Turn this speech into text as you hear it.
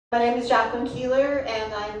My name is Jacqueline Keeler,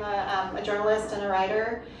 and I'm a journalist and a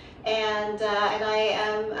writer, and I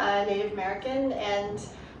am Native American, and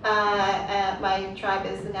my tribe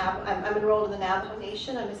is the Navajo. I'm enrolled in the Navajo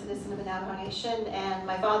Nation. I'm a citizen of the Navajo Nation, and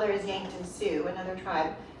my father is Yankton Sioux, another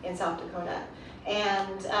tribe in South Dakota,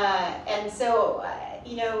 and so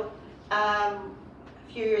a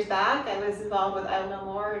few years back, I was involved with I Don't Know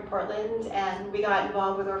More in Portland, and we got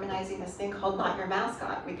involved with organizing this thing called Not Your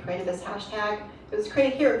Mascot. We created this hashtag. It was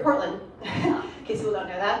created here in Portland, in case people don't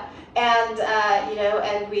know that. And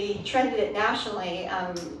and we trended it nationally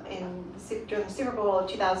during the Super Bowl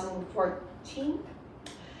of 2014.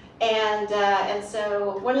 And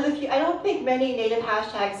so one of the few, I don't think many Native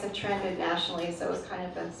hashtags have trended nationally, so it was kind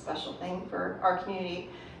of a special thing for our community.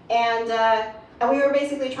 And we were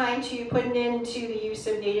basically trying to put an end to the use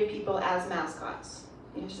of Native people as mascots,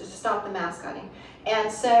 just to stop the mascotting.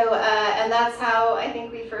 And so, and that's how I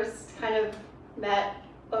think we first kind of met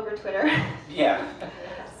over Twitter. Yeah.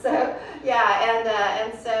 So yeah,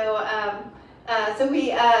 so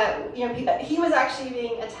we, he was actually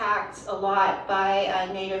being attacked a lot by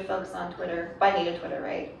Native folks on Twitter, by Native Twitter,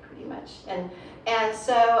 right? Pretty much. And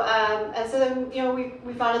so then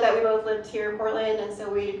we found out that we both lived here in Portland, and so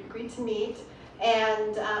we agreed to meet.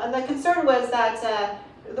 And the concern was that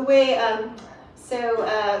the way,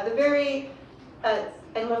 the very, I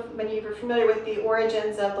don't know if many of you are familiar with the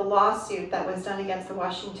origins of the lawsuit that was done against the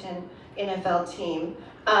Washington NFL team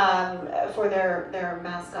for their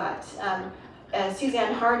mascot.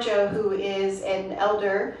 Suzanne Harjo, who is an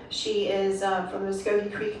elder, she is from the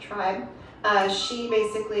Muskogee Creek tribe. She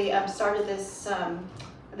basically started this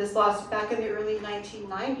lawsuit back in the early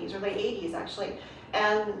 1990s, or late 80s actually.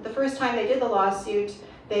 And the first time they did the lawsuit,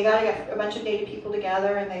 they got a bunch of Native people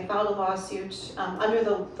together and they filed a lawsuit under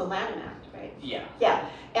the Lanham Act, right? Yeah. Yeah,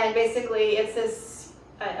 and basically it's this,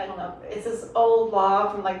 I don't know, it's this old law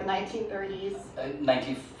from like the 1930s.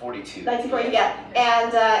 1942. 1940, yeah.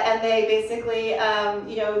 And they basically,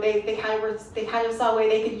 they kind of saw a way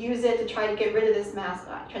they could use it to try to get rid of this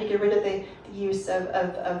mascot, try to get rid of the use of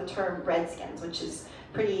the term Redskins, which is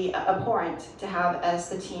pretty abhorrent to have as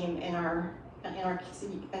the team in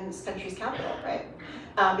this country's capital, right?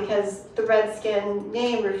 Because the Redskin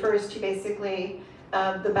name refers to basically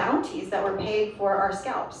the bounties that were paid for our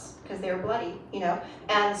scalps because they were bloody,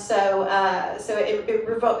 and so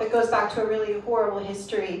it goes back to a really horrible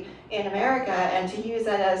history in America, and to use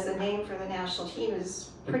that as the name for the national team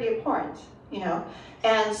is pretty abhorrent,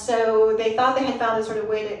 And so they thought they had found this sort of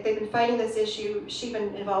way they've been fighting this issue. She'd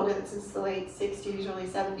been involved in it since the late 60s, early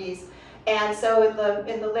 70s. And so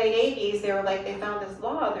in the late 80s, they found this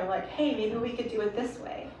law. They're like, hey, maybe we could do it this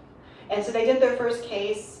way. And so they did their first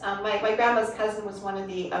case. My grandma's cousin was one of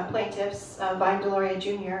the plaintiffs, Vine Deloria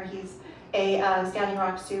Jr. He's a Standing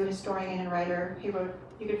Rock Sioux historian and writer. You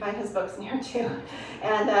can find his books in here too.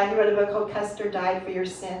 And he wrote a book called Custer Died for Your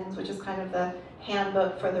Sins, which is kind of the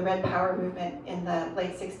handbook for the Red Power movement in the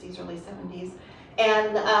late 60s, early 70s.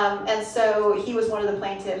 And so he was one of the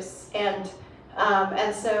plaintiffs. And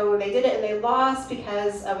so they did it, and they lost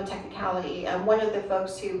because of a technicality. One of the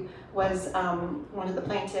folks who was one of the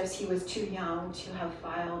plaintiffs, he was too young to have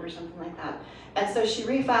filed or something like that. And so she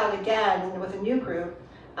refiled again with a new group,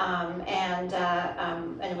 and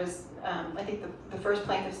it was, I think the first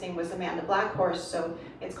plaintiff's name was Amanda Blackhorse, so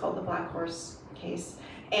it's called the Blackhorse case.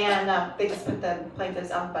 And they just put the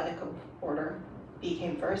plaintiff's alphabetical order. B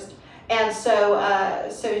came first. And so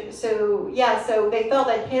they felt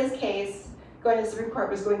that his case going to the Supreme Court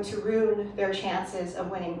was going to ruin their chances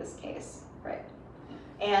of winning this case, right?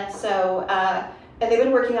 And so, and they've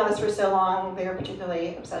been working on this for so long, they were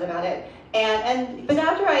particularly upset about it. But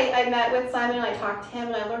after I met with Simon and I talked to him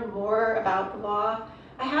and I learned more about the law,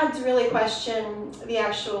 I had to really question the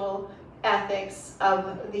actual ethics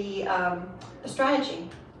of the strategy,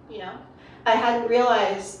 I hadn't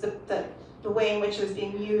realized the way in which it was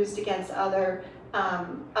being used against other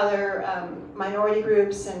minority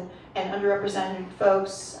groups and underrepresented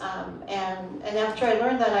folks, and after I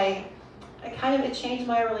learned that, it changed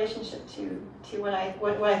my relationship to what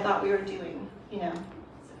I thought we were doing,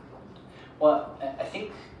 Well, I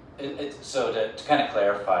think so. To kind of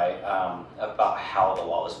clarify about how the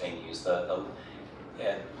law was being used, the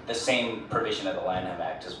same provision of the Lanham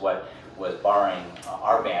Act is what was barring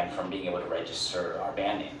our band from being able to register our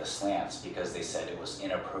band name, the Slants, because they said it was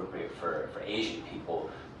inappropriate for Asian people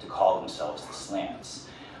to call themselves the Slants.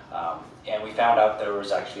 And we found out there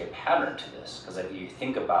was actually a pattern to this, because if you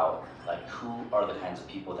think about who are the kinds of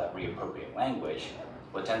people that reappropriate language,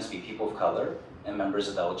 what tends to be people of color and members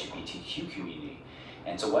of the LGBTQ community.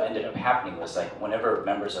 And so what ended up happening was, like, whenever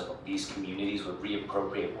members of these communities would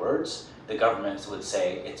reappropriate words, the governments would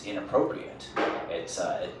say it's inappropriate, it's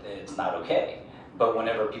not okay. But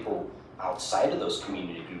whenever people outside of those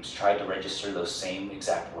community groups tried to register those same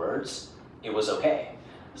exact words, it was okay.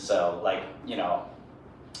 So, like, you know,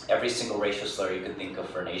 every single racial slur you could think of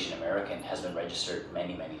for an Asian American has been registered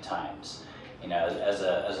many, many times. You know, as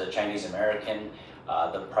a Chinese American,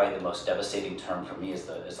 probably the most devastating term for me is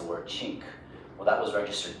the word chink. Well, that was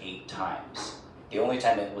registered 8 times. The only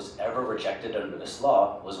time it was ever rejected under this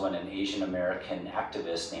law was when an Asian American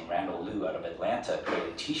activist named Randall Liu out of Atlanta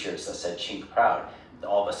created t-shirts that said "Chink Proud."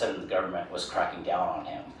 All of a sudden the government was cracking down on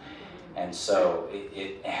him. And so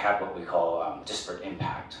it had what we call disparate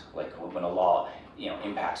impact, like when a law, you know,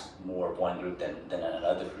 impacts more of one group than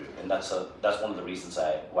another group. And that's one of the reasons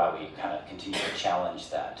why we kind of continue to challenge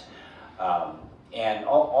that. And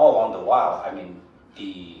all along the while, I mean,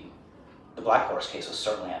 the Black Horse case was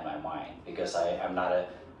certainly on my mind, because I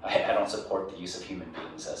don't support the use of human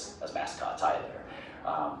beings as mascots either.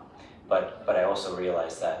 But I also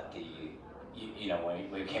realized that you know,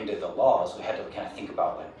 when we came to the laws, we had to kind of think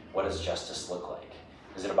about, like, what does justice look like?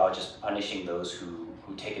 Is it about just punishing those who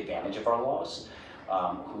take advantage of our laws,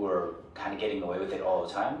 who are kind of getting away with it all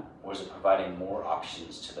the time? Or is it providing more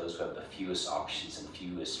options to those who have the fewest options and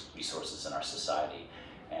fewest resources in our society?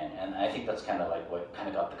 And I think that's kind of like what kind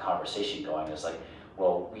of got the conversation going, is like,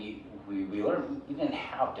 well, we learned we didn't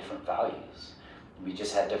have different values. We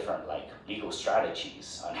just had different, like, legal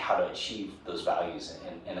strategies on how to achieve those values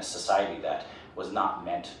in a society that was not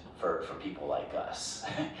meant for people like us.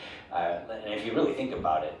 And if you really think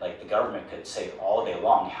about it, like, the government could say all day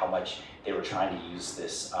long how much they were trying to use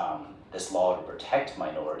this law to protect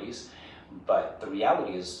minorities, but the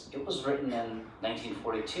reality is it was written in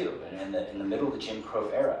 1942, and in the middle of the Jim Crow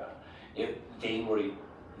era. They were,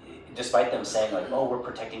 despite them saying, like, oh, we're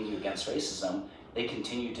protecting you against racism, they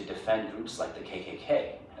continued to defend groups like the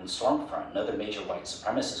KKK and Stormfront and other major white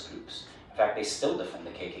supremacist groups. In fact, they still defend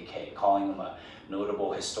the KKK, calling them a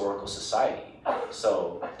notable historical society.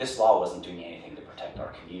 So this law wasn't doing anything to protect our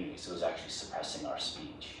communities. It was actually suppressing our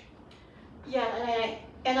speech. Yeah,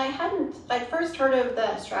 and I first heard of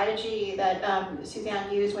the strategy that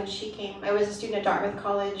Suzanne used when she came. I was a student at Dartmouth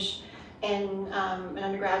College and an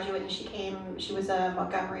undergraduate, and she was a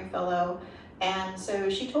Montgomery Fellow. And so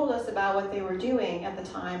she told us about what they were doing at the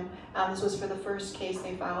time. This was for the first case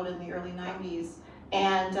they filed in the early 90s.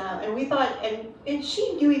 And we thought, and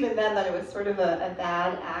she knew even then that it was sort of a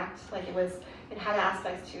bad act, like it had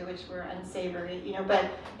aspects to it which were unsavory, you know,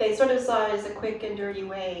 but they sort of saw it as a quick and dirty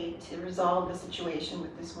way to resolve the situation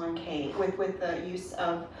with this one case, with the use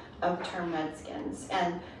of the term Redskins.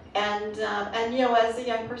 And you know, as a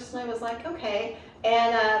young person, I was like, okay.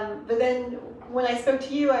 And but then when I spoke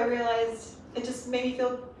to you, I realized it just made me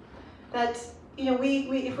feel that, you know, we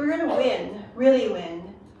if we're going to win, really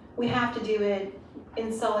win, we have to do it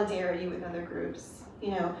in solidarity with other groups.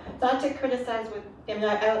 You know, not to criticize with. I mean,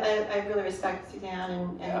 I really respect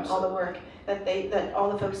Suzanne and all the work that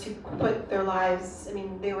all the folks who put their lives. I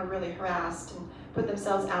mean, they were really harassed and put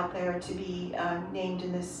themselves out there to be named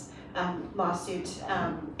in this lawsuit.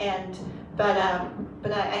 But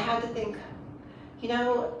I had to think. You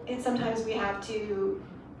know, and sometimes we have to.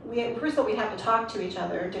 First of all, we have to talk to each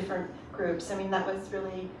other, different groups. I mean, that was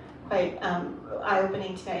really quite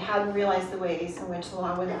eye-opening to me. I hadn't realized the ways in which the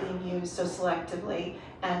law was being used so selectively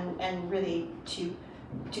and really to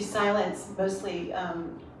silence mostly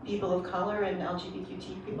people of color and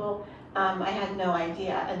LGBTQ people. I had no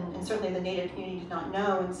idea, and certainly the Native community did not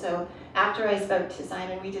know. And so after I spoke to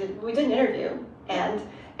Simon, we did an interview, and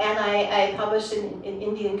I published in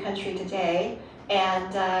Indian Country Today.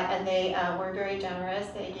 And they were very generous.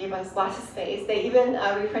 They gave us lots of space. They even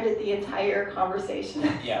reprinted the entire conversation.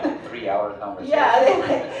 Yeah, 3-hour conversation. Yeah,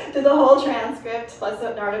 they did the whole transcript plus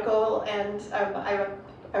an article, and I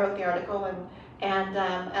wrote the article, and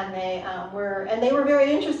they were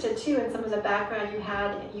very interested too in some of the background you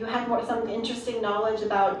had. You had some interesting knowledge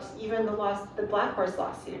about even the Black Horse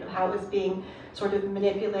lawsuit, of how it was being sort of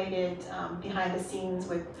manipulated behind the scenes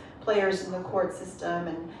with players in the court system,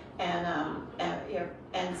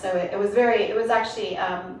 and so it was actually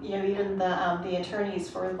you know, even the attorneys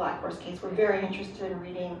for the Black Horse case were very interested in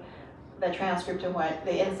reading the transcript and what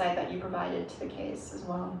the insight that you provided to the case as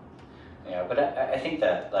well. Yeah, but I think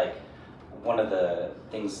that, like, one of the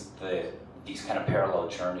things that these kind of parallel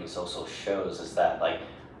journeys also shows is that, like,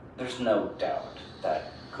 there's no doubt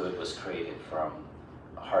that good was created from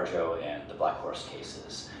Harjo and the Black Horse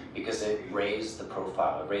cases, because it raised the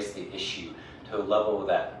profile, it raised the issue to a level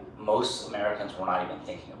that most Americans were not even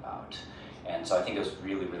thinking about. And so I think it was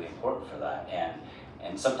really, really important for that.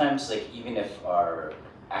 And sometimes, like, even if our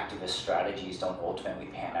activist strategies don't ultimately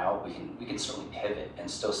pan out, we can certainly pivot and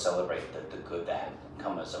still celebrate the good that had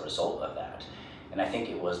come as a result of that. And I think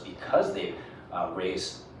it was because they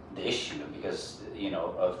raised the issue, because, you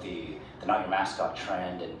know, of the not your mascot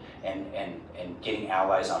trend, and getting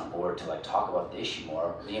allies on board to like talk about the issue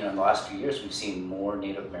more. You know, in the last few years, we've seen more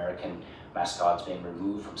Native American mascots being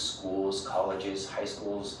removed from schools, colleges, high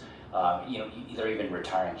schools. You know, either even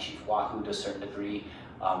retiring Chief Wahoo to a certain degree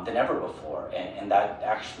than ever before, and that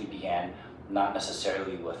actually began not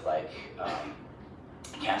necessarily with like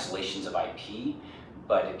cancellations of IP,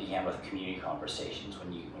 but it began with community conversations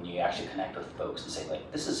when you actually connect with folks and say,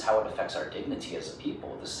 like, this is how it affects our dignity as a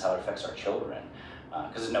people, this is how it affects our children,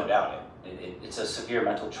 because there's no doubt it's a severe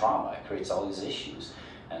mental trauma. It creates all these issues,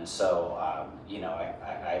 and so you know,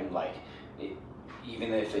 I'm like,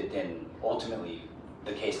 even if it didn't ultimately,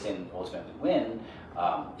 the case didn't ultimately win,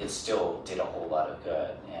 it still did a whole lot of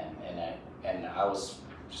good, and I was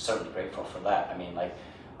certainly grateful for that. I mean, like,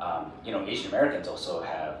 you know, Asian Americans also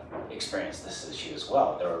have experienced this issue as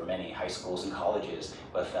well. There are many high schools and colleges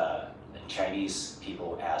with Chinese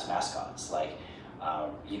people as mascots, like,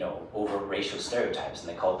 you know, over racial stereotypes, and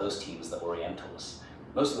they called those teams the Orientals.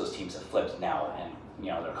 Most of those teams have flipped now, and,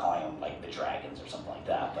 you know, they're calling them like the Dragons or something like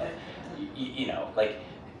that. But you know, like,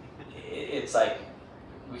 it's like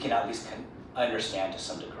we can at least understand to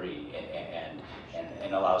some degree,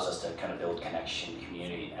 and allows us to kind of build connection,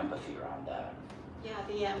 community, and empathy around that.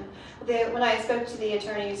 Yeah, when I spoke to the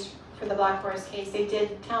attorneys for the Black Forest case, they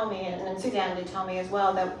did tell me, and then Suzanne did tell me as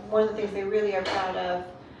well, that one of the things they really are proud of,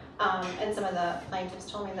 and some of the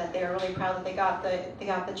plaintiffs told me that they are really proud that they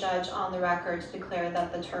got the judge on the record to declare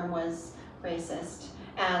that the term was racist,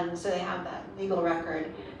 and so they have that legal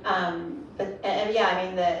record. But yeah, I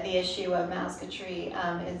mean, the issue of mascotry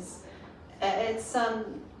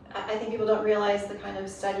I think people don't realize the kind of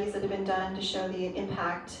studies that have been done to show the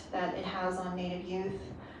impact that it has on Native youth.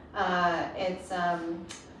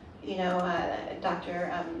 You know,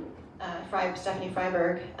 Dr. Stephanie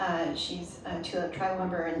Freiberg, she's a tribal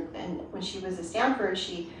member, and when she was at Stanford,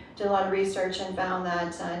 she did a lot of research and found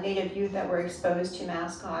that Native youth that were exposed to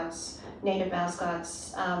mascots, Native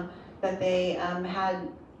mascots, that they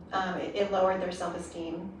it lowered their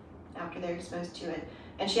self-esteem after they're exposed to it.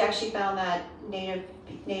 And she actually found that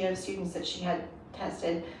Native students that she had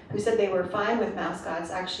tested, who said they were fine with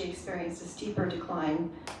mascots, actually experienced a steeper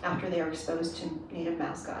decline after they were exposed to Native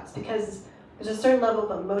mascots, because there's a certain level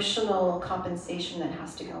of emotional compensation that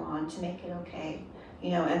has to go on to make it okay,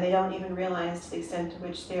 you know, and they don't even realize to the extent to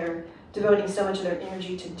which they're devoting so much of their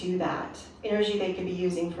energy to do that, energy they could be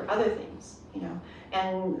using for other things, you know.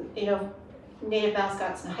 And, you know, Native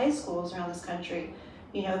mascots in high schools around this country,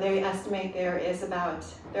 you know, they estimate there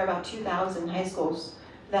are about 2,000 high schools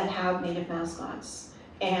that have Native mascots.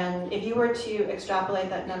 And if you were to extrapolate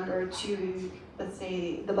that number to, let's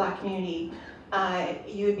say, the Black community,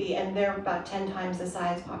 you would be, and they're about 10 times the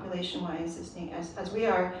size population-wise as we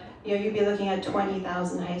are, you know, you'd be looking at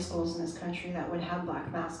 20,000 high schools in this country that would have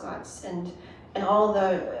Black mascots, and all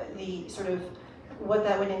the sort of what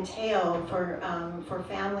that would entail for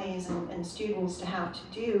families and students to have to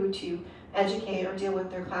do to educate or deal with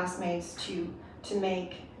their classmates to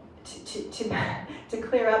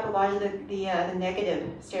clear up a lot of the negative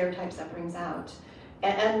stereotypes that brings out.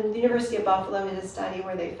 And the University of Buffalo did a study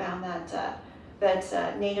where they found that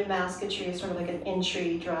Native mascotry is sort of like an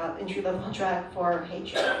entry-level drug for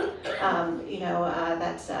hatred. You know,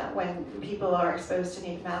 that's when people are exposed to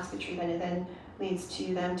Native mascotry, then it then leads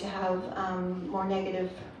to them to have more negative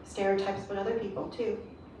stereotypes about other people too.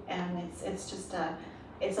 And it's just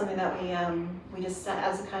it's something that we just,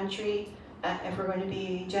 as a country, if we're going to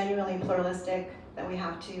be genuinely pluralistic, that we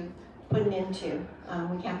have to put an end to.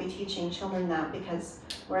 We can't be teaching children that, because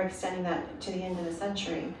we're extending that to the end of the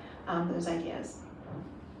century, those ideas.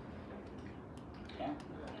 Yeah.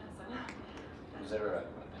 Was there a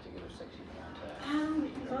particular section you want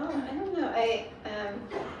to? Well, I don't know.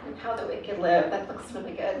 How the Wicked Live, that looks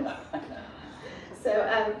really good.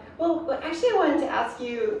 So, well, actually I wanted to ask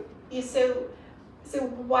you, so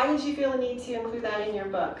why did you feel the need to include that in your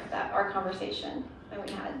book, our conversation that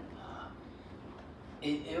we had?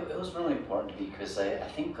 It was really important to me, because I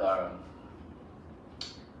think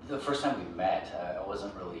the first time we met, I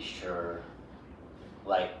wasn't really sure,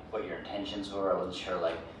 like, what your intentions were. I wasn't sure,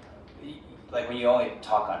 like when you only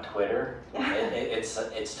talk on Twitter, it's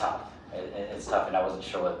tough. It's tough, and I wasn't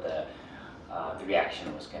sure what the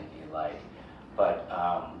reaction was going to be like. But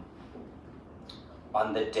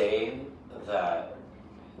on the day that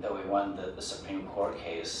we won the Supreme Court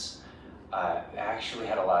case, I actually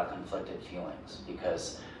had a lot of conflicted feelings,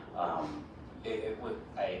 because it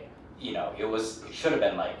should have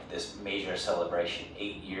been like this major celebration,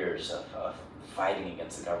 8 years of fighting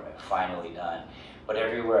against the government, finally done. But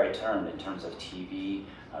everywhere I turned, in terms of TV,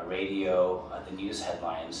 radio, the news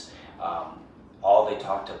headlines, all they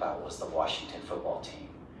talked about was the Washington football team.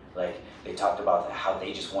 Like, they talked about how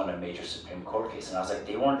they just won a major Supreme Court case, and I was like,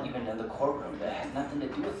 they weren't even in the courtroom. That had nothing to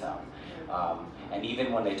do with them. And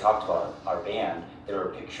even when they talked about our band, there were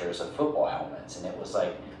pictures of football helmets, and it was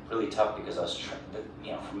like really tough because I was,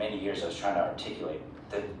 for many years I was trying to articulate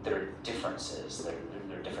that there are differences. There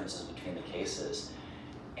are differences between the cases,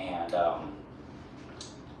 and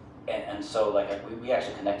so like we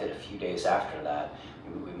actually connected a few days after that.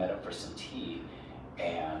 We met up for some tea,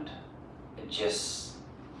 and it just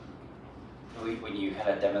when you kind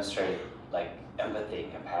of demonstrate like empathy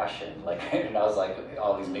and compassion, like, and I was like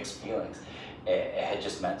all these mixed feelings. It had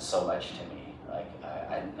just meant so much to me. Like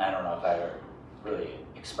I don't know if I ever really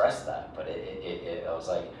expressed that, but it was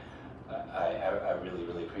like I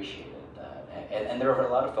really appreciated that. And there were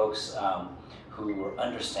a lot of folks who were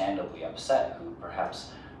understandably upset, who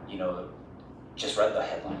perhaps just read the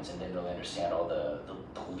headlines and didn't really understand all the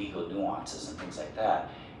legal nuances and things like that.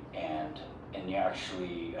 And you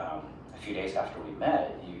actually a few days after we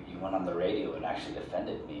met, you went on the radio and actually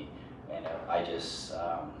defended me, and I just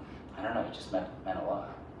I don't know, it just meant a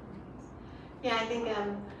lot. Yeah, I think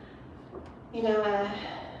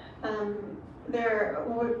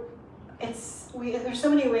there's so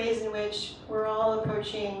many ways in which we're all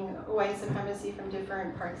approaching white supremacy from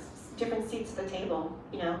different seats of the table,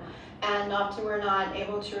 and often we're not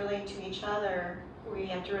able to relate to each other. We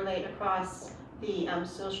have to relate across the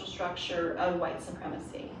social structure of white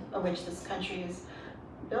supremacy, of which this country is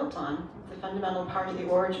built on. It's a fundamental part of the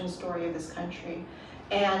origin story of this country.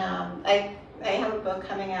 And I have a book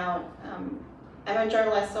coming out. I'm a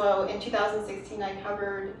journalist, so in 2016 I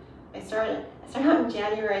started out in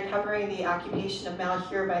January covering the occupation of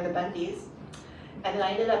Malheur by the Bundys, and then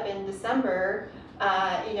I ended up in December,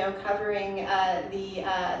 covering the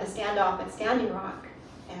standoff at Standing Rock,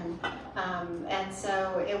 and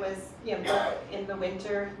so it was in the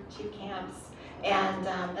winter, 2 camps,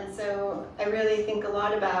 and so I really think a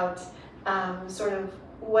lot about sort of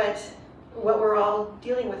what we're all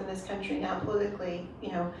dealing with in this country now politically,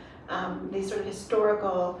 these sort of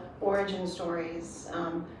historical origin stories,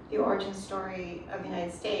 the origin story of the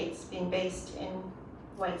United States being based in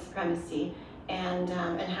white supremacy, and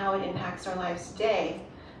how it impacts our lives today,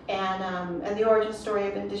 and the origin story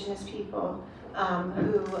of indigenous people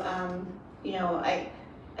who,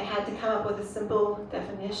 I had to come up with a simple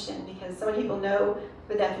definition because so many people know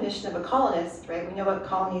the definition of a colonist, right? We know what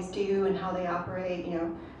colonies do and how they operate,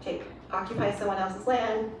 occupy someone else's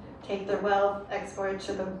land, take their wealth, export it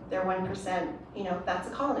to their 1%, that's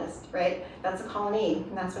a colonist, right? That's a colony,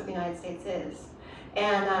 and that's what the United States is.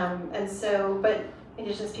 And so, but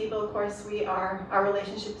indigenous people, of course, our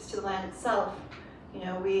relationships to the land itself,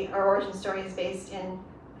 our origin story is based in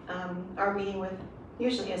our meeting with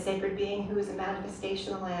usually a sacred being who is a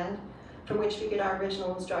manifestation of the land from which we get our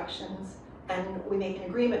original instructions and we make an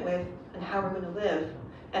agreement with and how we're going to live.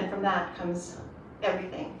 And from that comes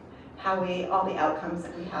everything. All the outcomes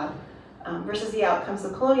that we have, versus the outcomes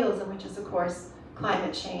of colonialism, which is, of course,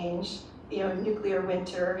 climate change, nuclear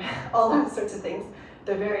winter, all those sorts of things.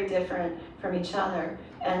 They're very different from each other.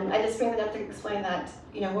 And I just bring that up to explain that,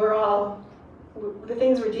 the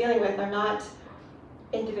things we're dealing with are not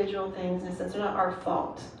individual things, in a sense. They're not our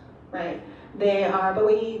fault, right? They are, but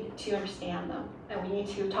we need to understand them, and we need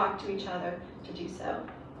to talk to each other to do so.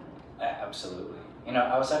 Absolutely.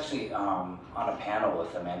 I was actually on a panel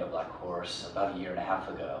with Amanda Black Horse about 1.5 years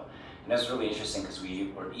ago, and it was really interesting because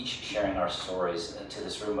we were each sharing our stories to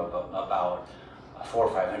this room about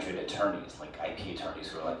 400 or 500 attorneys, like IP attorneys,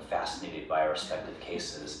 who were like fascinated by our respective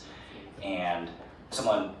cases. And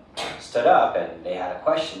someone stood up and they had a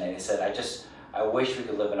question, and they said, I wish we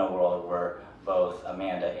could live in a world where both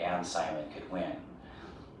Amanda and Simon could win.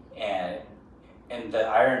 And the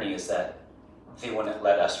irony is that they wouldn't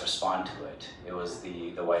let us respond to it. It was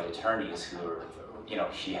the white attorneys who were,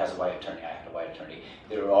 she has a white attorney, I had a white attorney.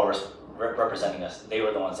 They were all representing us. They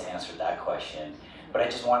were the ones that answered that question. But I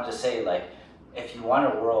just wanted to say, like, if you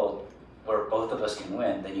want a world where both of us can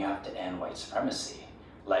win, then you have to end white supremacy.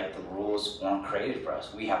 Like, the rules weren't created for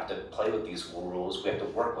us. We have to play with these rules. We have to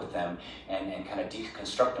work with them and kind of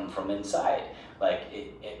deconstruct them from inside. Like,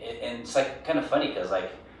 and it's like kind of funny because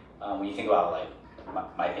like when you think about like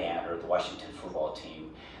my band or the Washington football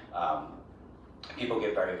team, people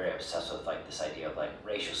get very, very obsessed with like this idea of like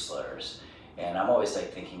racial slurs. And I'm always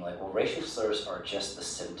like thinking like, well, racial slurs are just the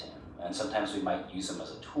symptom. And sometimes we might use them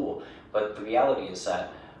as a tool. But the reality is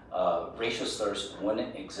that racial slurs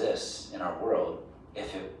wouldn't exist in our world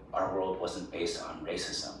if our world wasn't based on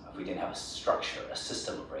racism, if we didn't have a structure, a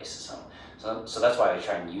system of racism. So that's why I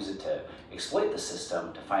try and use it to exploit the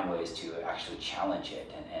system, to find ways to actually challenge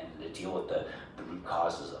it and to deal with the root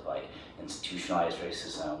causes of like institutionalized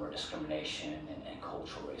racism or discrimination and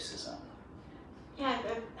cultural racism. Yeah,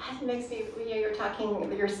 it makes me, you're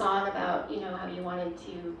talking your song about, how you wanted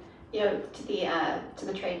to, to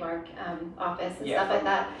the trademark office and stuff like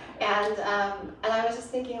that. And I was just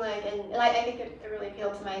thinking like, and I think it really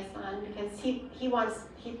appealed to my son because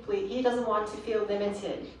he doesn't want to feel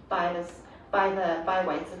limited by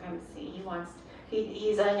white supremacy.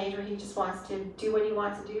 He's at an age where he just wants to do what he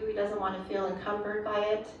wants to do. He doesn't want to feel encumbered by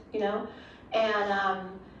it,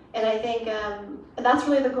 and I think that's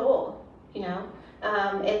really the goal,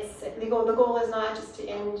 it's the goal is not just to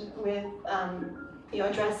end with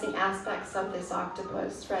addressing aspects of this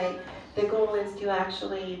octopus, right? The goal is to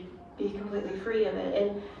actually be completely free of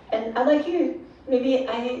it. And I'd like you, maybe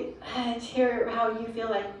to hear how you feel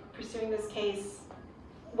like pursuing this case,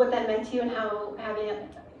 what that meant to you, and how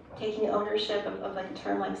taking ownership of like a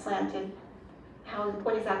term like slanted,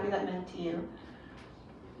 what exactly that meant to you.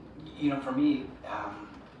 For me,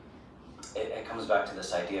 it comes back to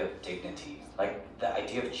this idea of dignity, like the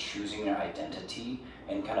idea of choosing your identity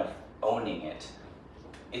and kind of owning it.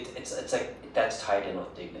 It's like that's tied in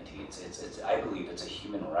with dignity. It's I believe it's a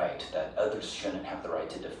human right that others shouldn't have the right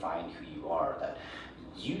to define who you are. That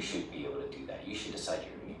you should be able to do that. You should decide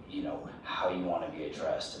how you want to be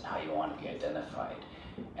addressed and how you want to be identified.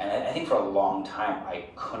 And I think for a long time I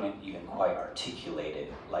couldn't even quite articulate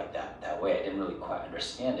it like that way. I didn't really quite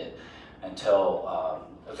understand it until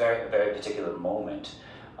a very particular moment,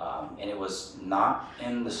 and it was not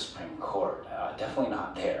in the Supreme Court, definitely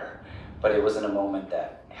not there, but it was in a moment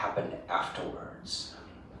that happened afterwards.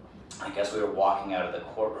 I guess we were walking out of the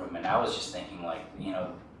courtroom, and I was just thinking, like,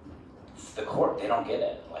 the court, they don't get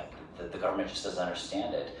it. Like, the government just doesn't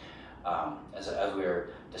understand it. As we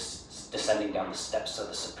were descending down the steps of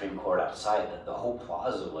the Supreme Court outside, the whole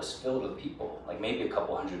plaza was filled with people, like maybe a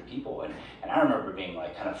couple hundred people. And I remember being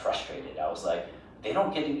like kind of frustrated. I was like, they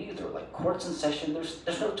don't get it either. Like, court's in session,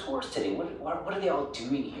 there's no tours today. What are they all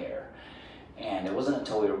doing here? And it wasn't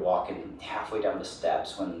until we were walking halfway down the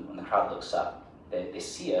steps when the crowd looks up, they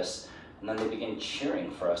see us, and then they begin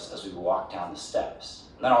cheering for us as we walk down the steps.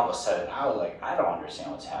 And then all of a sudden, I was like, I don't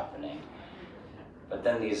understand what's happening. But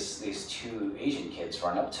then these two Asian kids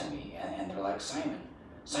run up to me, and they're like, Simon,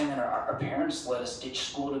 our parents let us ditch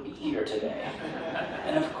school to be here today.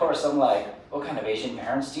 And of course, I'm like, what kind of Asian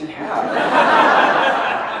parents do you have?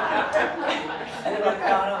 And they're like,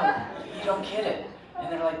 no, you don't get it.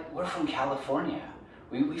 And they're like, we're from California.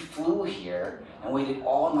 We flew here and waited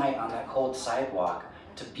all night on that cold sidewalk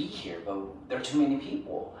to be here, but there are too many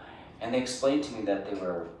people. And they explained to me that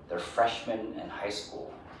they're freshmen in high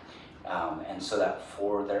school. And so that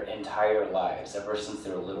for their entire lives, ever since they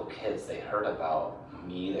were little kids, they heard about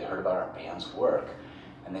me, they heard about our band's work.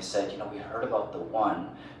 And they said, we heard about the one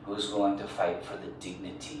who's willing to fight for the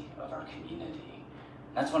dignity of our community.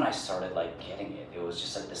 And that's when I started getting it. It was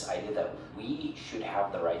just like this idea that we should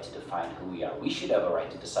have the right to define who we are. We should have a right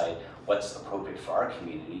to decide what's appropriate for our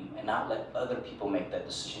community and not let other people make that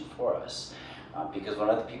decision for us. Because when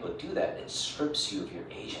other people do that, it strips you of your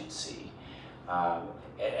agency. And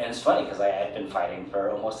it's funny because I had been fighting for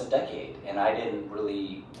almost a decade, and I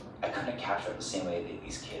couldn't capture it the same way that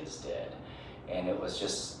these kids did. And it was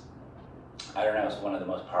just, I don't know, it was one of the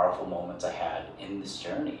most powerful moments I had in this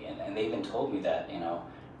journey. And they even told me that,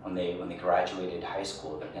 when they graduated high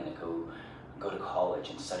school, they're gonna go to college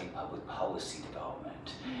and study public policy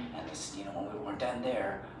development. And they said, when we're done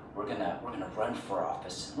there, we're gonna run for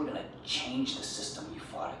office, and we're gonna change the system you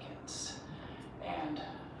fought against. And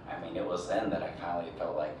I mean, it was then that I finally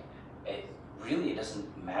felt like it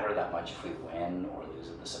doesn't matter that much if we win or lose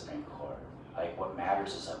at the Supreme Court. Like, what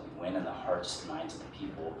matters is that we win in the hearts and minds of the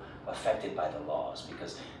people affected by the laws,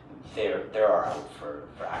 because they're our hope for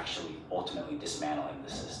actually ultimately dismantling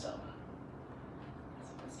the system.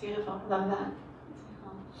 That's beautiful. I love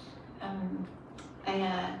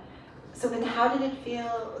that. So then how did it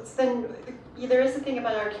feel? So then there is the thing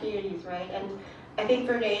about our communities, right? And I think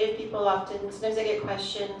for Native people, sometimes I get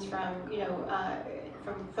questions from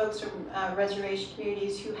from folks from reservation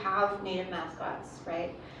communities who have Native mascots,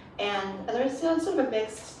 right? And there's sort of a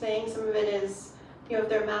mixed thing. Some of it is, if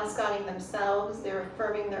they're mascotting themselves, they're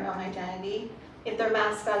affirming their own identity. If they're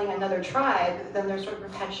mascotting another tribe, then they're sort of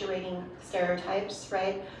perpetuating stereotypes,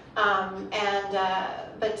 right? But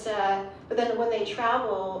then when they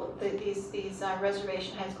travel, these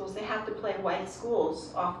reservation high schools, they have to play white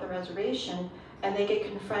schools off the reservation, and they get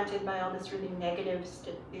confronted by all this really negative,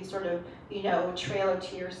 these sort of, trail of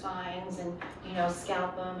tear signs and,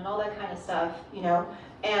 scalp them and all that kind of stuff,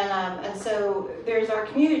 And so there's our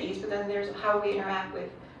communities, but then there's how we interact with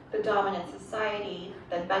the dominant society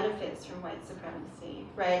that benefits from white supremacy,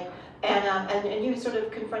 right? And you sort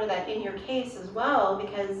of confronted that in your case as well,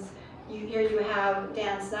 because here you have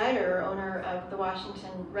Dan Snyder, owner of the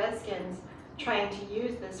Washington Redskins, trying to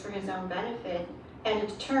use this for his own benefit and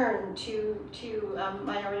to turn to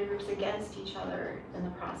minority groups against each other in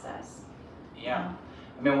the process. Yeah,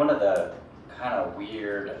 I mean, one of the kind of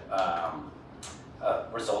weird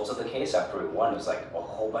results of the case after we won was like a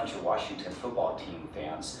whole bunch of Washington football team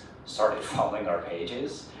fans started following our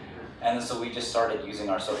pages. And so we just started using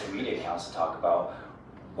our social media accounts to talk about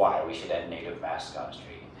why we should end native mascotry.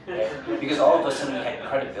 Because all of a sudden we had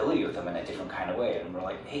credibility with them in a different kind of way. And we're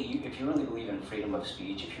like, hey, if you really believe in freedom of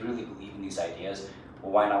speech, if you really believe in these ideas,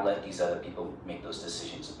 well, why not let these other people make those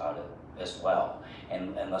decisions about it as well?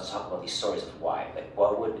 And let's talk about these stories of why. Like,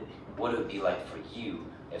 what would it be like for you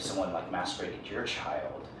if someone like masqueraded your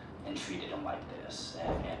child and treated him like this?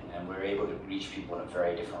 And we were able to reach people in a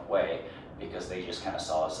very different way because they just kind of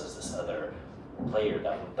saw us as this other player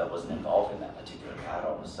that wasn't involved in that particular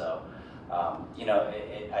battle. So,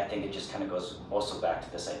 I think it just kind of goes also back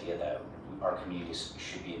to this idea that our communities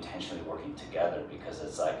should be intentionally working together, because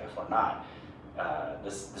it's like, if we're not,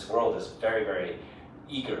 this world is very, very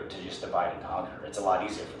eager to just divide and conquer. It's a lot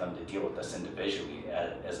easier for them to deal with us individually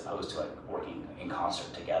as opposed to like working in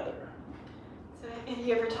concert together. So have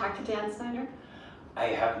you ever talked to Dan Snyder? I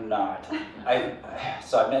have not.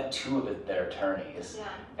 So I met two of their attorneys, yeah.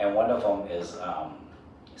 And one of them is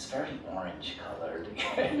he's very orange colored.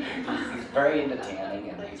 he's very into tanning,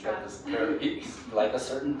 and he's got this he's like a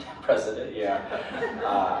certain president, yeah.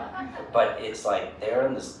 But it's like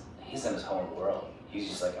he's in his own world. He's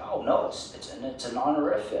just like, oh no, it's an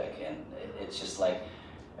honorific, and it's just like,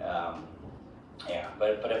 yeah.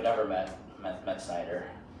 But I've never met Snyder.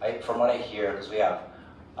 From what I hear, because we have,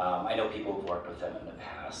 I know people who've worked with him in the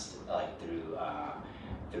past, like through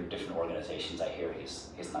different organizations. I hear he's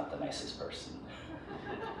not the nicest person.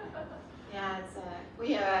 Yeah,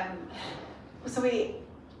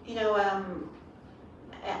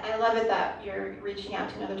 I love it that you're reaching out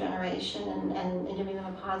to another generation and giving them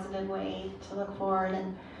a positive way to look forward,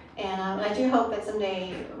 and I do hope that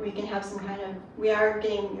someday we can have some kind of, we are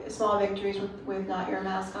getting small victories with Not Your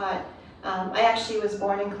Mascot. I actually was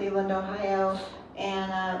born in Cleveland, Ohio,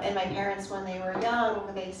 and my parents, when they were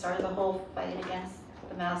young, they started the whole fight against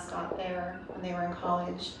the mascot there when they were in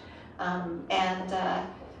college, and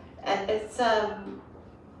it's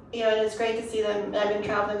and it's great to see them. I've been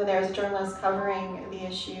traveling there as a journalist covering the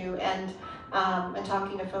issue and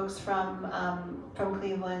talking to folks from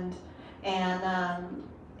Cleveland, and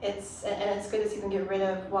it's good to see them get rid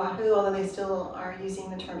of Wahoo, although they still are using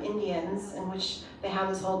the term Indians, in which they have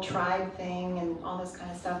this whole tribe thing and all this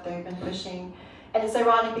kind of stuff they've been pushing. And it's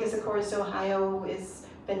ironic because, of course, Ohio has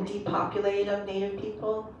been depopulated of Native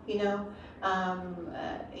people,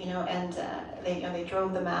 they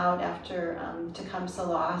drove them out after Tecumseh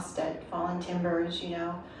lost at Fallen Timbers,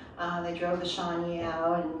 they drove the Shawnee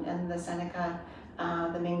out and the Seneca,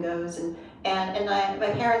 the Mingos, and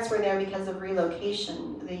my parents were there because of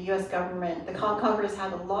relocation. The U.S. government, the Congress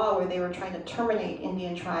had a law where they were trying to terminate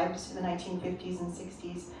Indian tribes in the 1950s and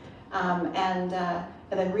 60s, and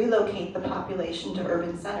then relocate the population to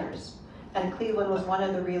urban centers. And Cleveland was one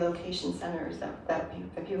of the relocation centers that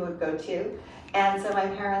people would go to. And so my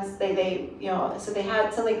parents, suddenly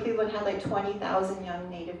Cleveland had like 20,000 young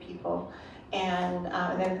Native people. And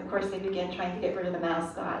then of course they began trying to get rid of the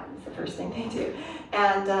mascot. It's the first thing they do.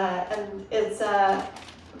 And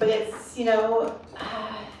but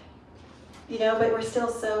we're still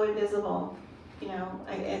so invisible.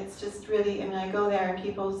 It's just really, I go there and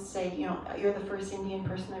people say, you're the first Indian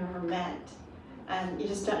person I've ever met. And you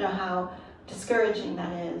just don't know how discouraging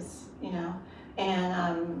that is,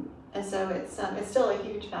 and so it's still a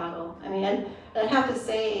huge battle. And I have to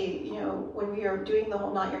say, when we were doing the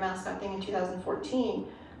whole Not Your Mascot thing in 2014,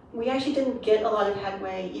 we actually didn't get a lot of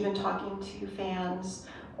headway, even talking to fans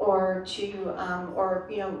or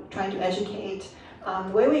trying to educate.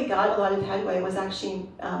 The way we got a lot of headway was actually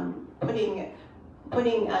putting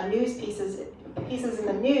news pieces in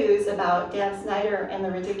the news about Dan Snyder and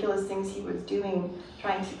the ridiculous things he was doing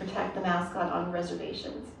trying to protect the mascot on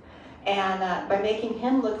reservations. And by making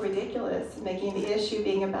him look ridiculous, making the issue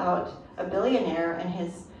being about a billionaire and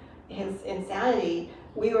his insanity,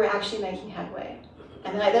 we were actually making headway.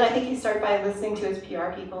 And then I think he started by listening to his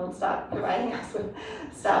PR people and stopped providing us with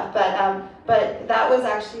stuff. But that was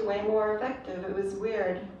actually way more effective. It was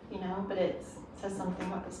weird, you know, but it says something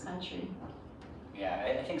about this country.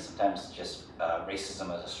 Yeah, I think sometimes just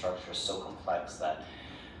racism as a structure is so complex that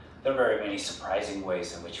there are very many surprising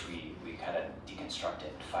ways in which we kind of deconstruct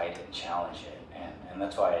it, fight it, and challenge it. And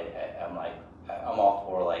that's why I'm all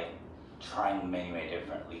for like trying many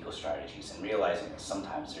different legal strategies and realizing that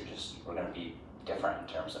sometimes we're going to be different in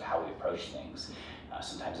terms of how we approach things.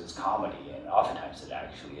 Sometimes it's comedy, and oftentimes it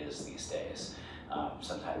actually is these days.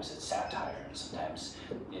 Sometimes it's satire, and sometimes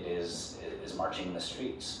it is marching in the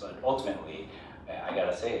streets. But ultimately, I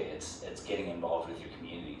gotta say, it's getting involved with your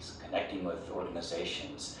communities, connecting with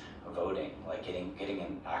organizations, voting, like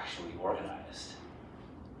getting actually organized.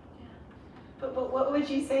 But what would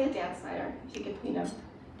you say to Dan Snyder if you could, you know?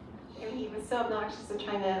 I mean, he was so obnoxious of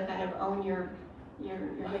trying to kind of own your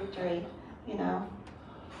victory, you know.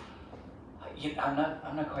 I'm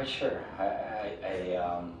not quite sure. I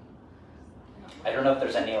don't know if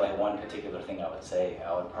there's any like one particular thing I would say.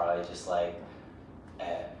 I would probably just like,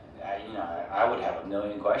 I would have a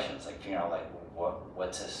million questions. Like, you know, like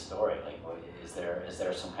what's his story? Like, is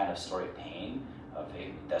there some kind of story of pain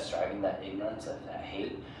that's driving that ignorance, that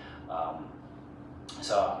hate?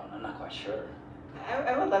 So I'm not quite sure.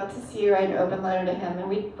 I would love to see you write an open letter to him,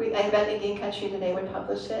 and I bet Indian Country Today would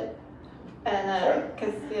publish it. And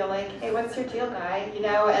because they're like, hey, what's your deal, guy? You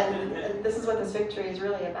know, and this is what this victory is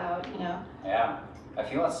really about, you know. Yeah, if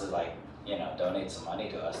he wants to like, you know, donate some money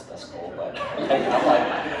to us, that's cool. But I'm like,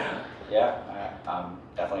 yeah, I'm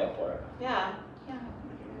definitely up for it. Yeah.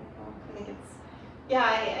 I think it's,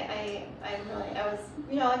 I was,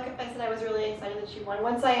 you know, like I said, I was really excited that you won.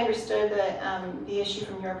 Once I understood the issue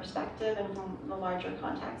from your perspective and from the larger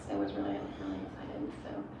context, I was really excited.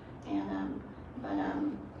 So,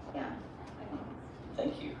 yeah.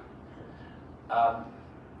 Thank you.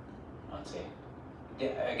 Let's see.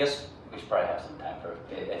 Yeah, I guess we should probably have some time for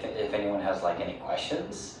if anyone has like any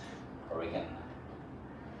questions, or we can.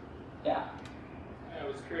 Yeah. I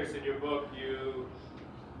was curious, in your book you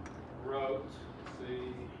wrote, let's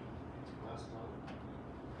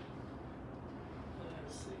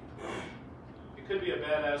see. It could be a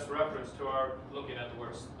badass reference to our looking at the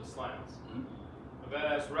word the slants. A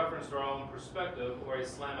badass reference to our own perspective, or a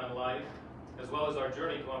slant on life, as well as our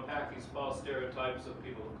journey to unpack these false stereotypes of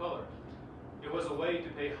people of color. It was a way to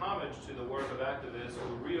pay homage to the work of activists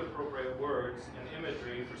who reappropriate words and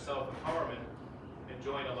imagery for self-empowerment and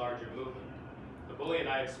join a larger movement. The bullying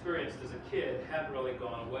I experienced as a kid hadn't really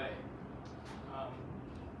gone away.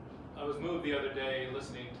 I was moved the other day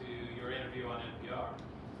listening to your interview on NPR.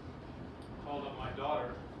 Called up my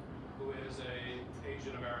daughter, who is a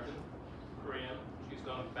Asian American, Korean. She's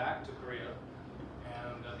gone back to Korea,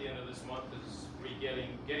 and at the end of this month is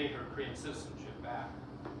getting her Korean citizenship back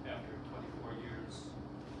after 24 years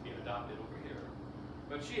being adopted over here.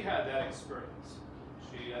 But she had that experience.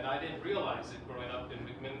 And I didn't realize it growing up in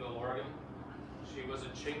McMinnville, Oregon. She was a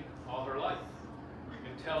chink all her life,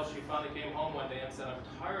 until she finally came home one day and said, "I'm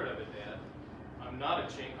tired of it, Dad. I'm not a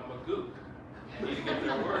chink, I'm a gook. I need to get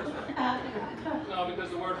their words right." No, because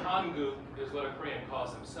the word Hanguk is what a Korean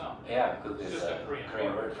calls himself. Yeah, gook is just a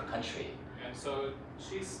Korean word for country. And so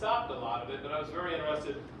she stopped a lot of it, but I was very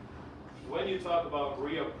interested, when you talk about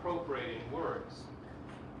reappropriating words,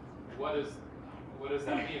 what does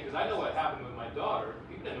that mean? Because I know what happened with my daughter.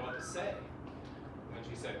 People didn't know what to say when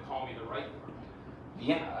she said, "Call me the right word."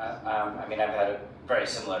 Yeah, I mean, I've had a very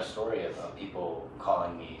similar story of people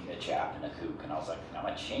calling me a Jap and a kook, and I was like, I'm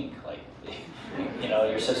a chink. Like, you know,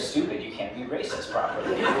 you're so stupid, you can't be racist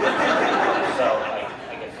properly. So, like,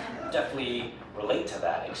 I can definitely relate to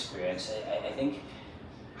that experience. I think,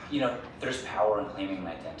 you know, there's power in claiming an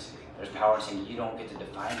identity. There's power in saying you don't get to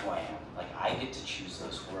define who I am. Like, I get to choose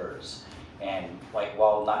those words. And like,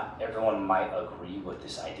 while not everyone might agree with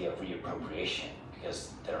this idea of reappropriation,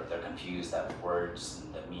 because they're confused that words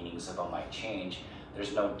and the meanings of them might change,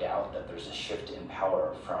 there's no doubt that there's a shift in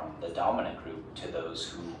power from the dominant group to those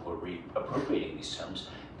who were reappropriating these terms,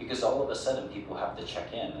 because all of a sudden people have to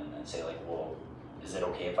check in and say like, well, is it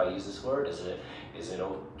okay if I use this word? Is it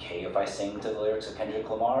okay if I sing to the lyrics of Kendrick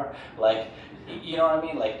Lamar? Like, you know what I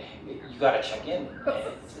mean? Like, you gotta check in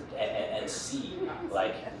and see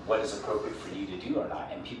like what is appropriate for you to do or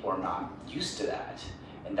not, and people are not used to that.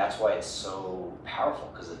 And that's why it's so powerful,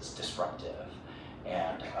 because it's disruptive.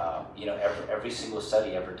 And you know, every single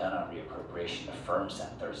study ever done on reappropriation affirms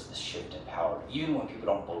that there's this shift in power. Even when people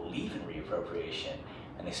don't believe in reappropriation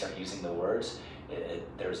and they start using the words,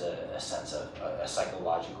 there's a sense of a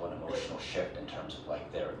psychological and emotional shift in terms of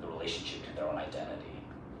like the relationship to their own identity.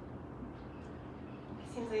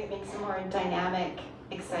 Seems like it makes a more dynamic,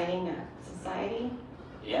 exciting society.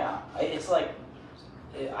 Yeah, it's like,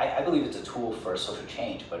 I believe it's a tool for social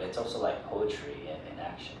change, but it's also like poetry in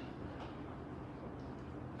action.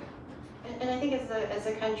 And I think as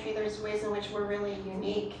a country, there's ways in which we're really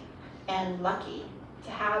unique and lucky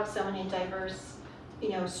to have so many diverse,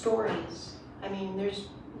 stories. I mean,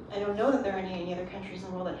 I don't know that there are any other countries in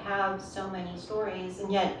the world that have so many stories,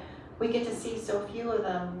 and yet we get to see so few of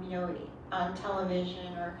them, on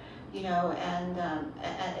television or, and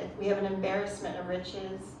we have an embarrassment of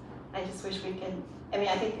riches. I just wish we could,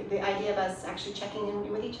 I think the idea of us actually checking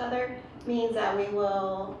in with each other means that we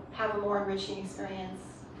will have a more enriching experience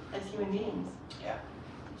as human beings. Yeah,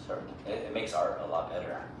 certainly. It makes art a lot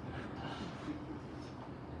better.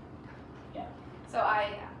 Yeah. So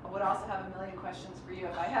I would also have a million questions for you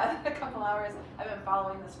if I had a couple hours. I've been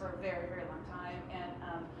following this for a very, very long time, and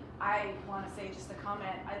I want to say just a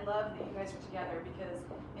comment. I love that you guys are together because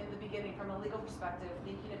in the beginning, from a legal perspective,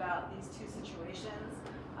 thinking about these two situations,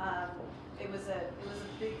 it was a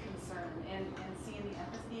big concern, and seeing the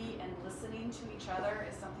empathy and listening to each other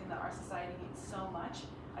is something that our society needs so much.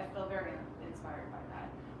 I feel very inspired by that.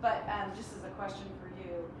 But just as a question for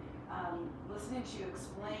you, listening to you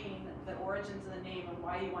explain the origins of the name and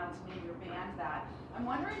why you wanted to name your band that, I'm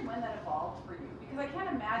wondering when that evolved for you. Because I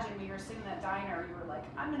can't imagine when you were sitting at diner, you were like,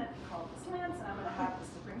 I'm going to be called the Slants and I'm going to have the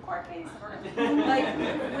Supreme Court case. Or, like,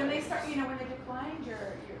 when they start, when they declined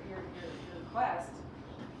your request,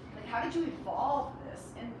 like, how did you evolve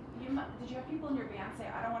this? And did you have people in your band say,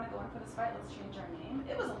 I don't want to go in for this fight, let's change our name?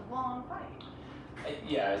 It was a long fight.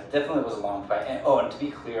 Yeah, it definitely was a long fight. And to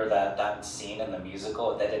be clear, that scene in the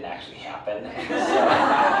musical, that didn't actually happen.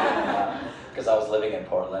 Because I was living in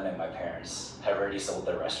Portland and my parents had already sold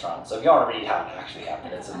their restaurant. So if you want to read how it actually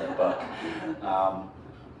happened, it's in the book.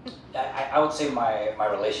 I would say my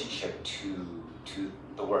relationship to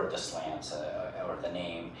the word, the slants, or the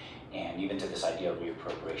name, and even to this idea of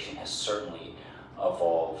reappropriation has certainly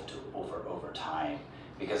evolved over time.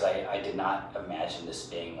 Because I did not imagine this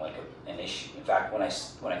being like an issue. In fact, when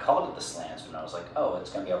I called it the Slants, when I was like, oh,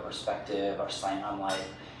 it's going to be our perspective, our slant on life,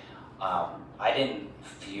 I didn't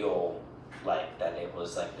feel like that it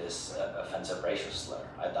was like this offensive racial slur.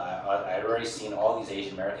 I'd already seen all these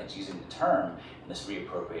Asian Americans using the term in this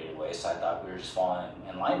reappropriated way, so I thought we were just falling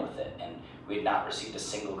in line with it. And we had not received a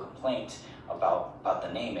single complaint about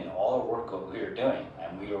the name in all the work that we were doing.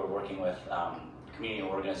 And we were working with community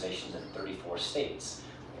organizations in 34 states.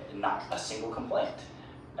 Not a single complaint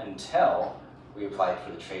until we applied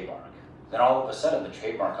for the trademark. Then all of a sudden the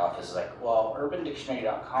trademark office is like, well,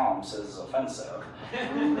 urbandictionary.com says it's offensive.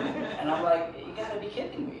 And I'm like, you gotta be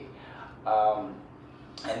kidding me.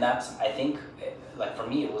 And that's, I think, like for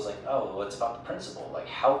me, it was like, oh, well, it's about the principle. Like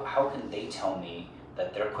how can they tell me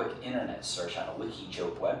that their quick internet search on a wiki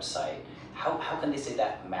joke website, how can they say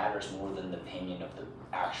that matters more than the opinion of the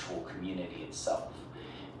actual community itself?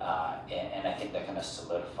 And I think that kind of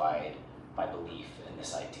solidified my belief in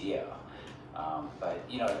this idea. But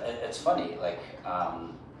it's funny, like a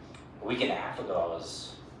week and a half ago, I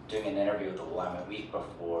was doing an interview with the Willamette Week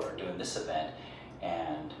before doing this event,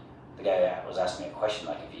 and the guy was asking me a question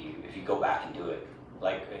like, if you go back and do it,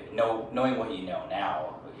 like knowing what you know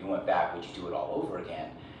now, if you went back, would you do it all over again?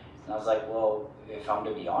 And I was like, well, if I'm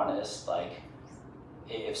to be honest, like,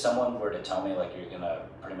 if someone were to tell me like you're gonna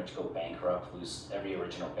pretty much go bankrupt, lose every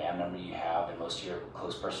original band member you have and most of your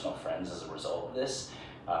close personal friends as a result of this,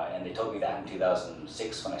 and they told me that in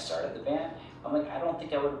 2006 when I started the band, I'm like, I don't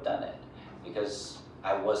think I would have done it because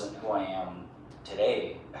I wasn't who I am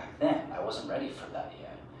today back then. I wasn't ready for that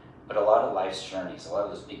yet. But a lot of life's journeys, a lot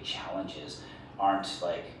of those big challenges aren't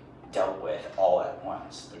like dealt with all at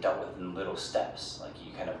once. They're dealt with in little steps. Like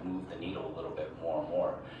you kind of move the needle a little bit more and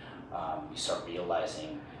more. You start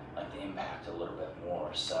realizing like the impact a little bit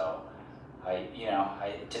more. So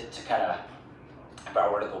to kind of, if I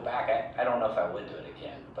were to go back, I don't know if I would do it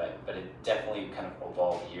again, but it definitely kind of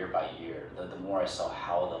evolved year by year. The more I saw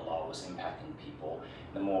how the law was impacting people,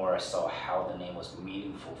 the more I saw how the name was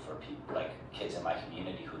meaningful for people, like kids in my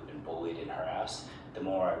community who had been bullied and harassed, the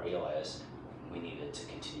more I realized we needed to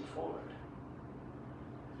continue forward.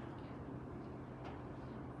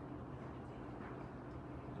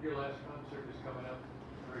 Your last concert is coming up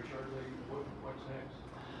very shortly. What's next?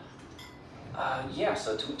 Yeah,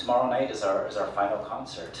 so tomorrow night is our final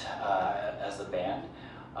concert as the band.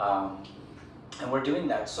 And we're doing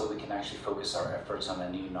that so we can actually focus our efforts on a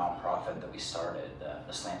new nonprofit that we started,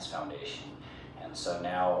 the Slants Foundation. And so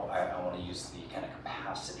now I want to use the kind of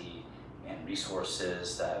capacity and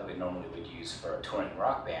resources that we normally would use for a touring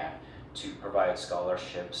rock band to provide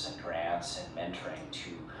scholarships and grants and mentoring to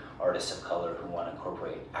artists of color who want to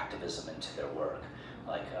incorporate activism into their work,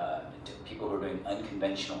 like people who are doing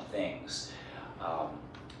unconventional things.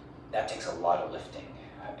 That takes a lot of lifting,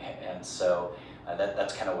 and so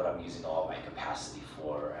that's kind of what I'm using all of my capacity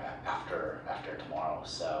for after tomorrow.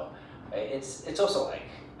 So it's also like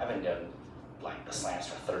I've been doing like the slants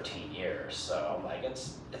for 13 years, so like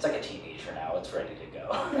it's like a teenager now. It's ready to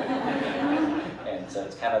go, and so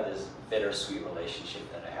it's kind of this bittersweet relationship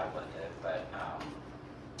that I have with it.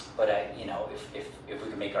 But you know, if we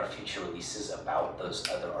can make our future releases about those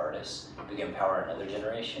other artists, we can empower another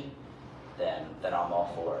generation, then I'm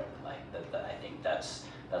all for it. Like I think that's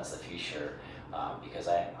the future, because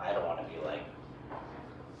I don't want to be like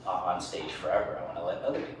on stage forever. I want to let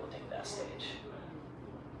other people take that stage.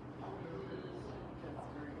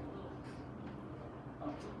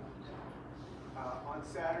 On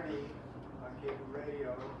Saturday on cable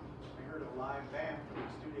radio, I heard a live band from the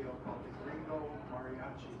studio called the Gringo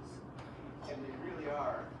Mariachis, and they really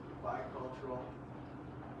are bicultural,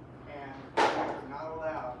 and they're not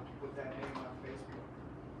allowed to put that name on Facebook.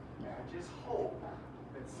 And I just hope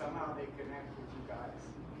that somehow they connect with you guys.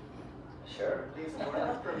 Sure. At least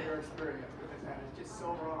learn from your experience, because that is just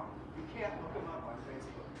so wrong. You can't look them up on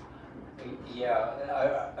Facebook.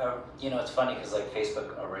 Yeah, you know, it's funny because like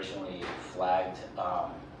Facebook originally flagged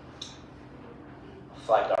our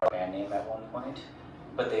band name at one point,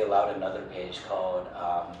 but they allowed another page called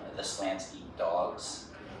the Slants Eat Dogs,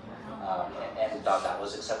 and thought that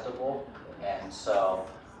was acceptable, and so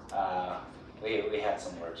we had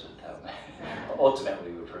some words with them.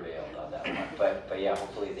 Ultimately, we prevailed on that one, but yeah,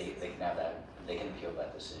 hopefully they can have that, they can appeal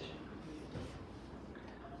that decision.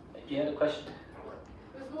 You had a question?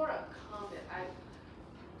 It was more a comment.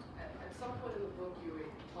 At some point in the book, you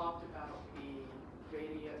talked about the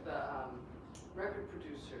record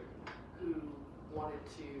producer who wanted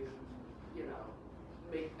to, you know,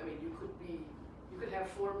 make. I mean, you could have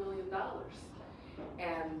 $4 million,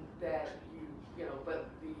 and that you know, but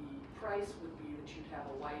the price would be that you'd have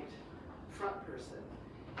a white front person,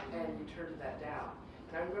 and you turned that down.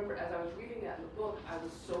 And I remember as I was reading that in the book, I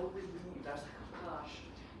was so relieved. I was like, oh gosh.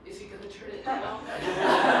 Is he going to turn it down?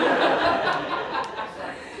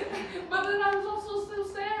 But then I was also so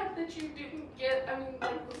sad that you didn't get, I mean,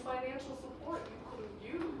 like the financial support you couldn't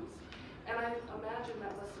use. And I imagine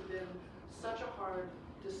that must have been such a hard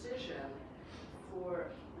decision for,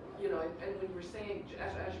 you know, and when you were saying,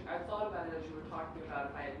 I thought about it as you were talking about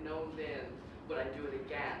if I had known then, would I do it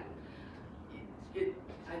again?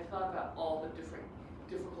 I thought about all the different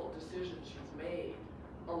difficult decisions you've made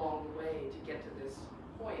along the way to get to this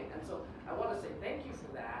point. And so I want to say thank you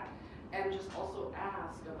for that, and just also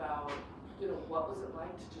ask about, you know, what was it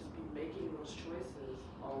like to just be making those choices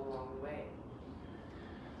all along the way?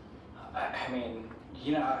 I mean,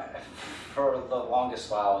 you know, for the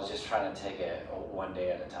longest while, I was just trying to take it one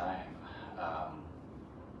day at a time.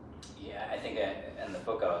 Yeah, I think in the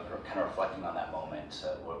book I was kind of reflecting on that moment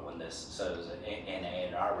when this, so it was an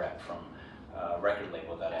A&R rep from a record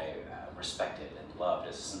label that I respected and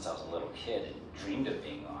loved since I was a little kid and dreamed of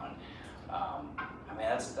being on. I mean,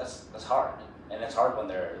 that's hard, and it's hard when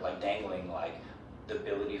they're like dangling like the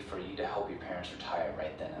ability for you to help your parents retire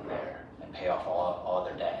right then and there and pay off all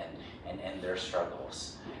their debt and end their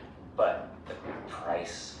struggles. But the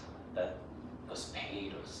price that was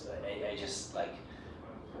paid was, I just like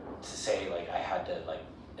to say like I had to like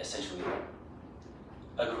essentially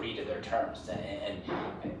agree to their terms, and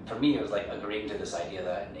for me it was like agreeing to this idea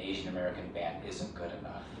that an Asian American band isn't good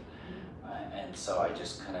enough, and so I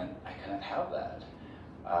just couldn't have that.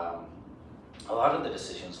 A lot of the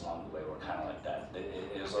decisions along the way were kind of like that.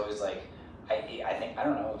 It was always like I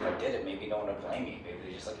don't know if I did it, maybe no one would blame me. Maybe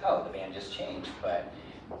they're just like, oh, the band just changed, but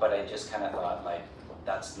I just kind of thought like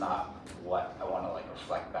that's not what I want to like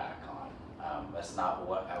reflect back on. That's not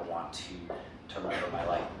what I want to remember my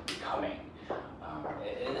life becoming.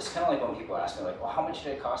 It's kind of like when people ask me like, well, how much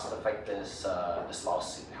did it cost to fight this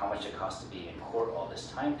lawsuit? How much did it cost to be in court all this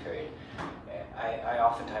time period? I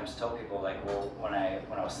oftentimes tell people like, well, when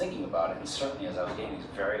I was thinking about it, and certainly as I was getting these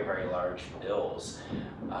very, very large bills,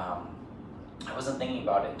 I wasn't thinking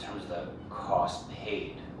about it in terms of the cost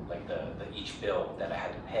paid, like the each bill that I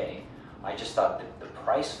had to pay. I just thought that the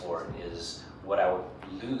price for it is what I would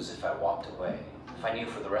lose if I walked away. If I knew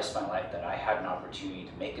for the rest of my life that I had an opportunity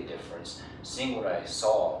to make a difference, seeing what I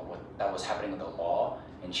saw, what that was happening with the law,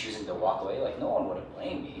 and choosing to walk away, like no one would have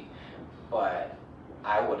blamed me, but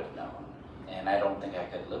I would have known, and I don't think I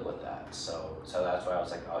could live with that. So that's why I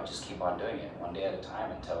was like, I'll just keep on doing it one day at a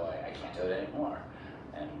time until I can't do it anymore.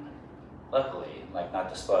 And luckily, like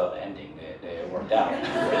not to spoil the ending, it worked out.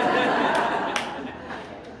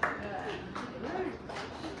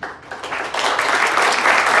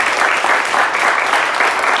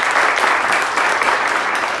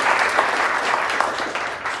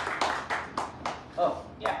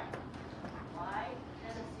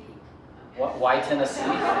 Tennessee.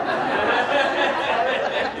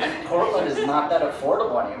 Portland is not that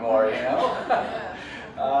affordable anymore, you know?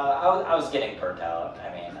 I was getting burnt out.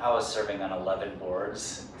 I mean, I was serving on 11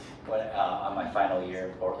 boards on my final year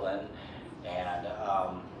in Portland, and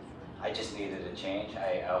I just needed a change.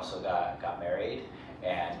 I also got married,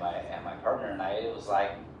 and my partner and I, it was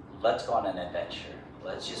like, let's go on an adventure.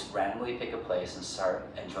 Let's just randomly pick a place and start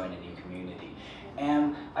enjoying a new community.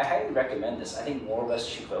 And I highly recommend this. I think more of us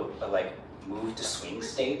should vote, but like move to swing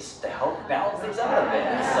states to help balance things out a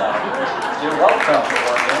bit. So you're welcome,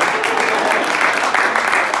 Oregon.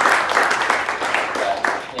 But,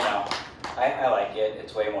 you know, I like it.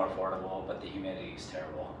 It's way more affordable, but the humidity is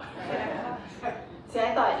terrible. See,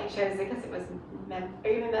 I thought you chose it because it was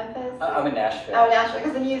Are you in Memphis? I'm in Nashville. Oh, Nashville,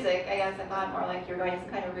 because the music, I guess I thought more like you were going to some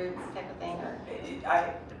kind of roots type of thing, or...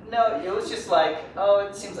 No, it was just like, oh,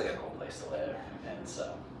 it seems like a cool place to live, and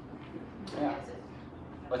so, yeah.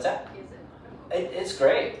 What's that? It's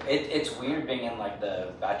great. It's weird being in like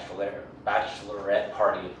the bachelorette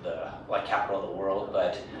party of the like capital of the world,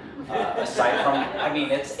 but aside from, I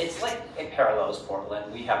mean, it's like it parallels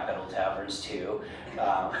Portland. We have pedal taverns too.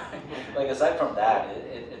 Like aside from that,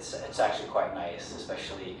 it's actually quite nice,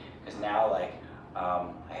 especially because now like I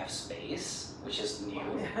have space, which is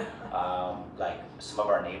new. Like some of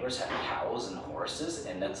our neighbors have cows and horses,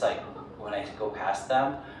 and it's like when I go past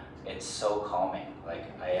them, it's so calming. Like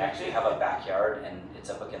I actually have a backyard and it's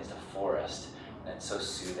up against a forest, and it's so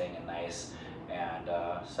soothing and nice. And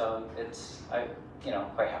so I'm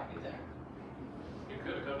quite happy there. You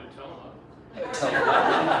could have come to Tillamook.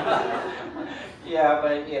 Yeah,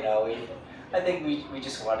 but you know, I think we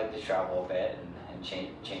just wanted to travel a bit and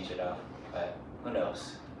change it up. But who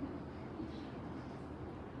knows?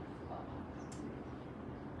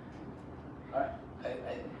 All right,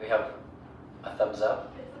 we have a thumbs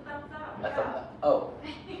up. A thumbs up. Oh,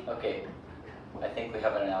 okay. I think we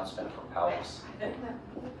have an announcement for Powell's.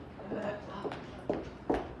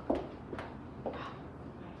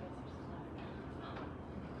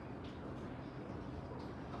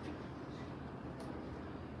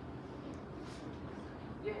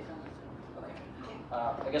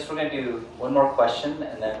 I guess we're going to do one more question,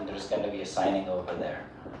 and then there's going to be a signing over there.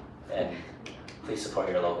 And please support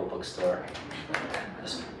your local bookstore.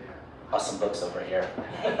 There's awesome books over here.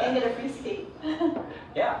 And get a free seat.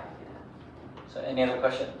 Yeah. So any other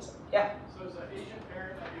questions? Yeah. So as an Asian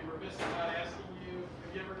parent, I'd be remiss in not asking you,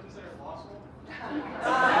 have you ever considered law school?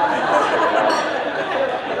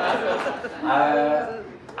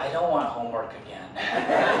 I don't want homework again.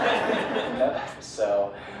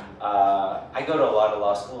 So I go to a lot of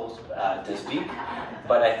law schools to speak,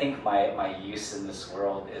 but I think my use in this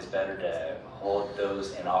world is better to hold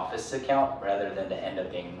those in office account rather than to end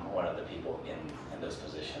up being one of the people in those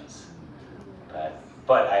positions.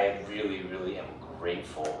 But I really, really am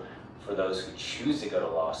grateful for those who choose to go to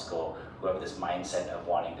law school, who have this mindset of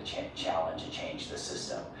wanting to challenge and change the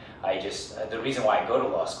system. The reason why I go to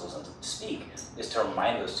law schools and speak is to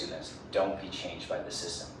remind those students, don't be changed by the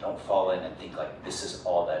system. Don't fall in and think like this is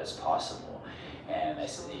all that is possible. And I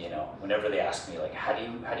said, whenever they ask me like, how do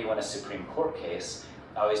you win a Supreme Court case?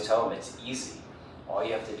 I always tell them it's easy. All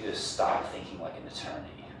you have to do is stop thinking like an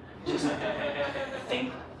attorney. Just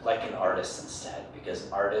think like an artist instead, because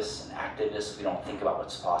artists and activists, we don't think about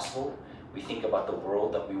what's possible. We think about the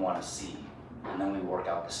world that we want to see, and then we work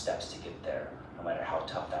out the steps to get there, no matter how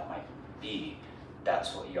tough that might be.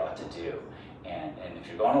 That's what you ought to do. And if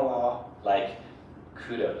you're going to law, like,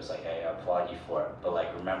 kudos, like I applaud you for it, but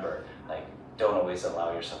like remember, like don't always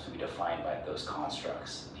allow yourself to be defined by those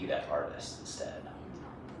constructs. Be that artist instead.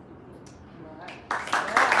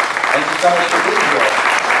 Thank you so much for being here.